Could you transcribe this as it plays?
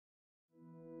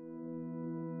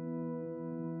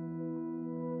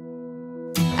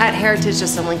At Heritage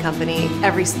Distilling Company,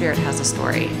 every spirit has a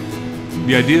story.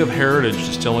 The idea of heritage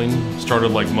distilling started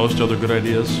like most other good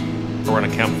ideas around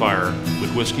a campfire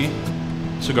with whiskey,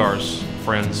 cigars,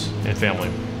 friends, and family.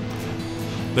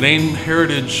 The name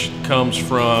heritage comes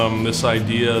from this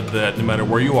idea that no matter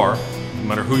where you are, no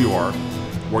matter who you are,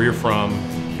 where you're from,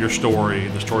 your story,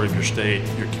 the story of your state,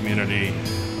 your community,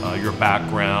 your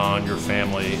background, your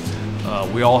family,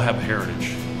 we all have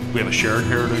heritage. We have a shared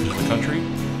heritage as a country.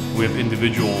 We have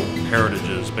individual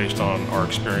heritages based on our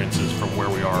experiences from where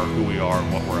we are, who we are,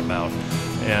 and what we're about.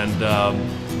 And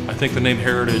I think the name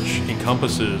heritage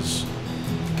encompasses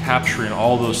capturing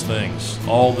all those things,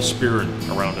 all the spirit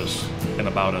around us and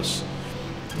about us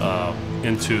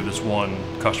into this one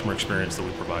customer experience that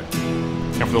we provide.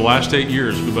 And for the last 8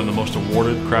 years, we've been the most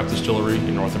awarded craft distillery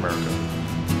in North America.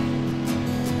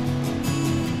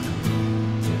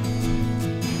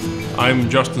 I'm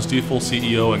Justin Stiefel,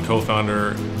 CEO and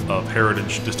co-founder of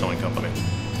Heritage Distilling Company.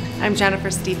 I'm Jennifer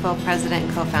Stiefel, President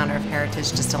and co-founder of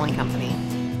Heritage Distilling Company.